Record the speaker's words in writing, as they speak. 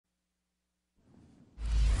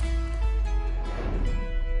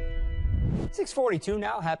6:42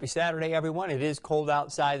 now. Happy Saturday, everyone. It is cold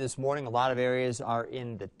outside this morning. A lot of areas are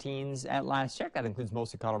in the teens at last check. That includes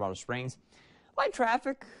most of Colorado Springs. Light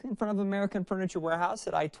traffic in front of American Furniture Warehouse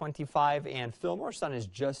at I-25 and Fillmore. Sun is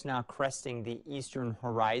just now cresting the eastern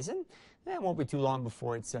horizon. It won't be too long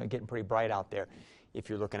before it's getting pretty bright out there if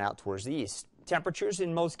you're looking out towards the east. Temperatures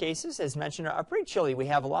in most cases, as mentioned, are pretty chilly. We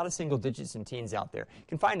have a lot of single digits and teens out there. You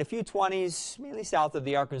can find a few 20s, mainly south of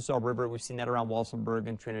the Arkansas River. We've seen that around Walsenburg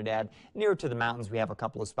and Trinidad. Nearer to the mountains, we have a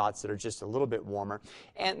couple of spots that are just a little bit warmer.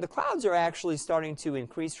 And the clouds are actually starting to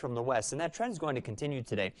increase from the west, and that trend is going to continue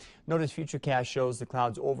today. Notice Futurecast shows the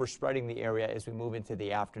clouds overspreading the area as we move into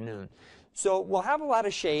the afternoon. So we'll have a lot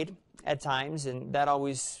of shade at times, and that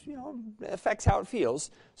always, affects how it feels.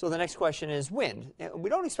 So the next question is wind. We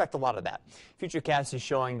don't expect a lot of that. Futurecast is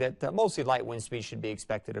showing that mostly light wind speeds should be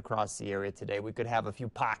expected across the area today. We could have a few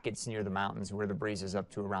pockets near the mountains where the breeze is up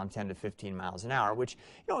to around 10 to 15 miles an hour, which,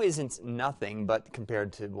 isn't nothing, but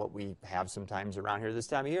compared to what we have sometimes around here this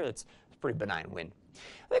time of year, it's pretty benign wind.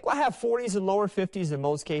 I think we'll have 40s and lower 50s in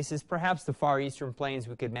most cases. Perhaps the far eastern plains,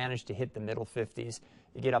 we could manage to hit the middle 50s.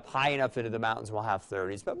 You get up high enough into the mountains, we'll have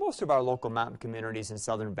 30s. But most of our local mountain communities and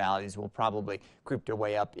southern valleys will probably creep their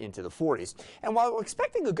way up into the 40s. And while we're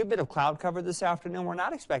expecting a good bit of cloud cover this afternoon, we're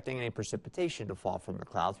not expecting any precipitation to fall from the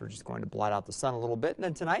clouds. We're just going to blot out the sun a little bit. And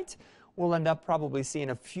then tonight, we'll end up probably seeing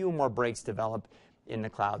a few more breaks develop in the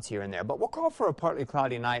clouds here and there. But we'll call for a partly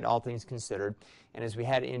cloudy night, all things considered. And as we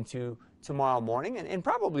head into tomorrow morning, and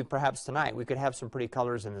probably perhaps tonight, we could have some pretty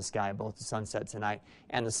colors in the sky, both the sunset tonight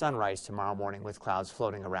and the sunrise tomorrow morning with clouds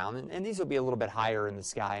floating around. And these will be a little bit higher in the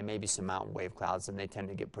sky, and maybe some mountain wave clouds, and they tend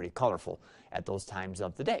to get pretty colorful at those times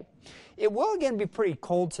of the day. It will again be pretty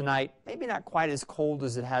cold tonight, maybe not quite as cold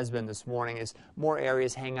as it has been this morning, as more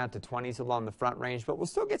areas hang out to 20s along the front range, but we'll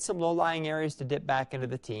still get some low-lying areas to dip back into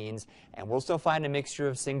the teens, and we'll still find a mixture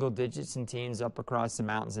of single digits and teens up across the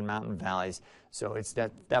mountains and mountain valleys. So it's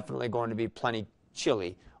definitely going to be plenty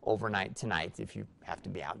chilly overnight tonight. If you have to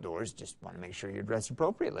be outdoors, just want to make sure you're dressed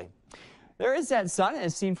appropriately. There is that sun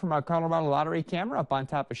as seen from our Colorado Lottery camera up on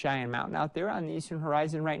top of Cheyenne Mountain out there on the eastern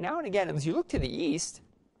horizon right now. And again, as you look to the east,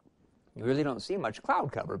 you really don't see much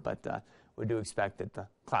cloud cover, but we do expect that the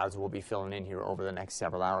clouds will be filling in here over the next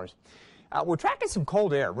several hours. We're tracking some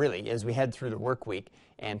cold air, really, as we head through the work week,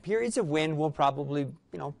 and periods of wind will probably,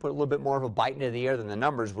 put a little bit more of a bite into the air than the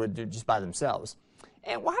numbers would do just by themselves.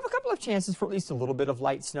 And we'll have a couple of chances for at least a little bit of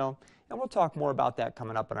light snow, and we'll talk more about that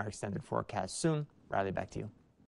coming up in our extended forecast soon. Riley, back to you.